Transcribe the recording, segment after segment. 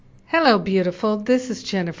Hello, beautiful. This is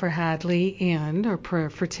Jennifer Hadley, and our prayer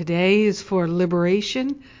for today is for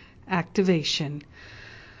liberation, activation.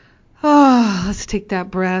 Let's take that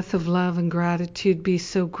breath of love and gratitude. Be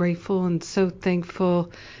so grateful and so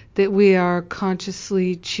thankful that we are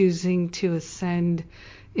consciously choosing to ascend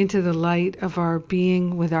into the light of our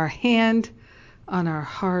being with our hand on our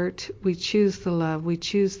heart. We choose the love. We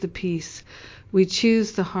choose the peace. We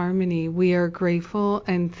choose the harmony. We are grateful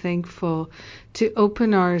and thankful to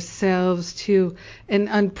open ourselves to an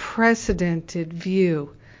unprecedented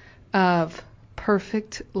view of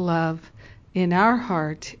perfect love in our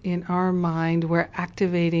heart, in our mind. We're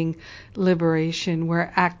activating liberation.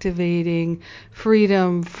 We're activating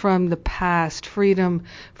freedom from the past, freedom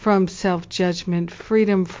from self-judgment,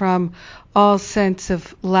 freedom from all sense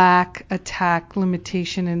of lack, attack,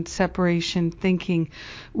 limitation, and separation thinking.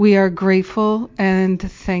 We are grateful and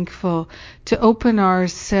thankful to open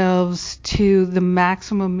ourselves to the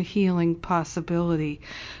maximum healing possibility.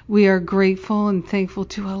 We are grateful and thankful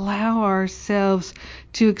to allow ourselves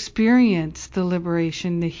to experience the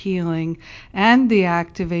liberation, the healing, and the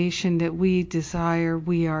activation that we desire.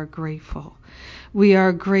 We are grateful. We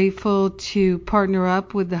are grateful to partner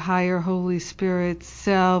up with the higher Holy Spirit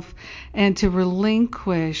self and to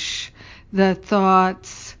relinquish the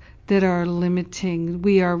thoughts that are limiting.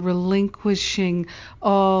 We are relinquishing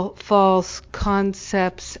all false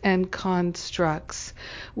concepts and constructs.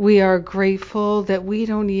 We are grateful that we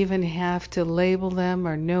don't even have to label them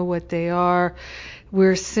or know what they are.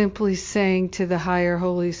 We're simply saying to the higher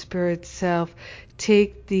Holy Spirit self,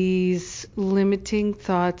 take these limiting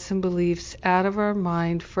thoughts and beliefs out of our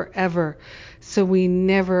mind forever so we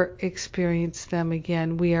never experience them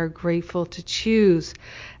again. We are grateful to choose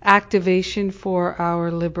activation for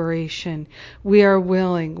our liberation. We are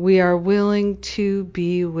willing. We are willing to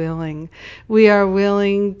be willing. We are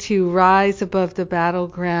willing to rise above the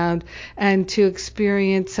battleground and to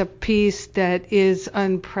experience a peace that is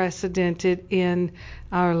unprecedented in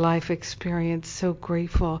our life experience. So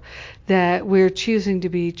grateful that we're choosing to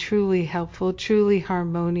be truly helpful, truly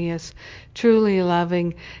harmonious, truly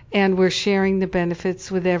loving, and we're sharing the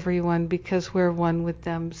benefits with everyone because we're one with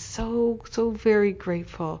them. So very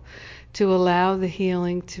grateful to allow the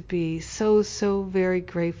healing to be. So very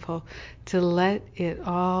grateful to let it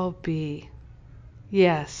all be.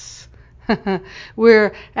 Yes.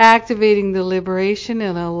 We're activating the liberation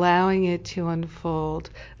and allowing it to unfold,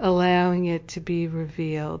 allowing it to be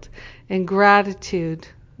revealed. In gratitude,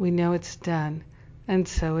 we know it's done, and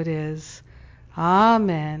so it is.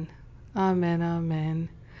 Amen. Amen. Amen.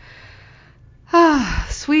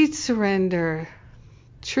 Sweet surrender,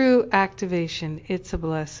 true activation. It's a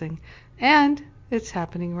blessing, and it's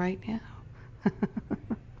happening right now.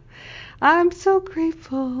 I'm so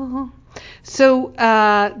grateful. So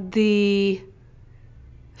the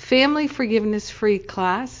Family Forgiveness Free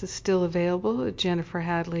class is still available at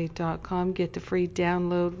jenniferhadley.com. Get the free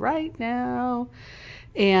download right now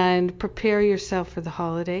and prepare yourself for the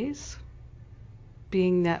holidays,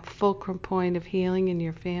 being that fulcrum point of healing in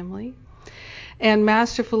your family. And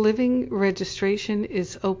Masterful Living registration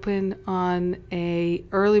is open on a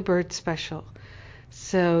early bird special.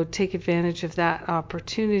 So take advantage of that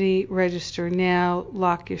opportunity. Register now.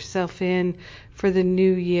 Lock yourself in for the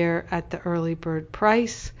new year at the early bird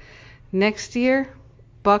price. Next year,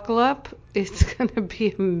 buckle up. It's going to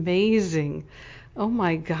be amazing. Oh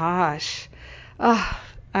my gosh.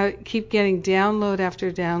 I keep getting download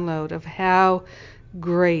after download of how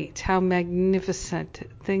great, how magnificent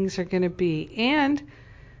things are going to be. And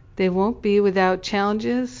they won't be without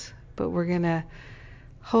challenges, but we're going to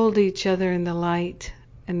hold each other in the light,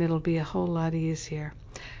 and it'll be a whole lot easier.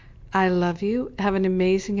 I love you. Have an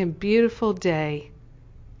amazing and beautiful day.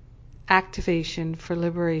 Activation for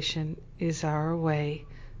liberation is our way.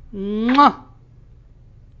 Mwah!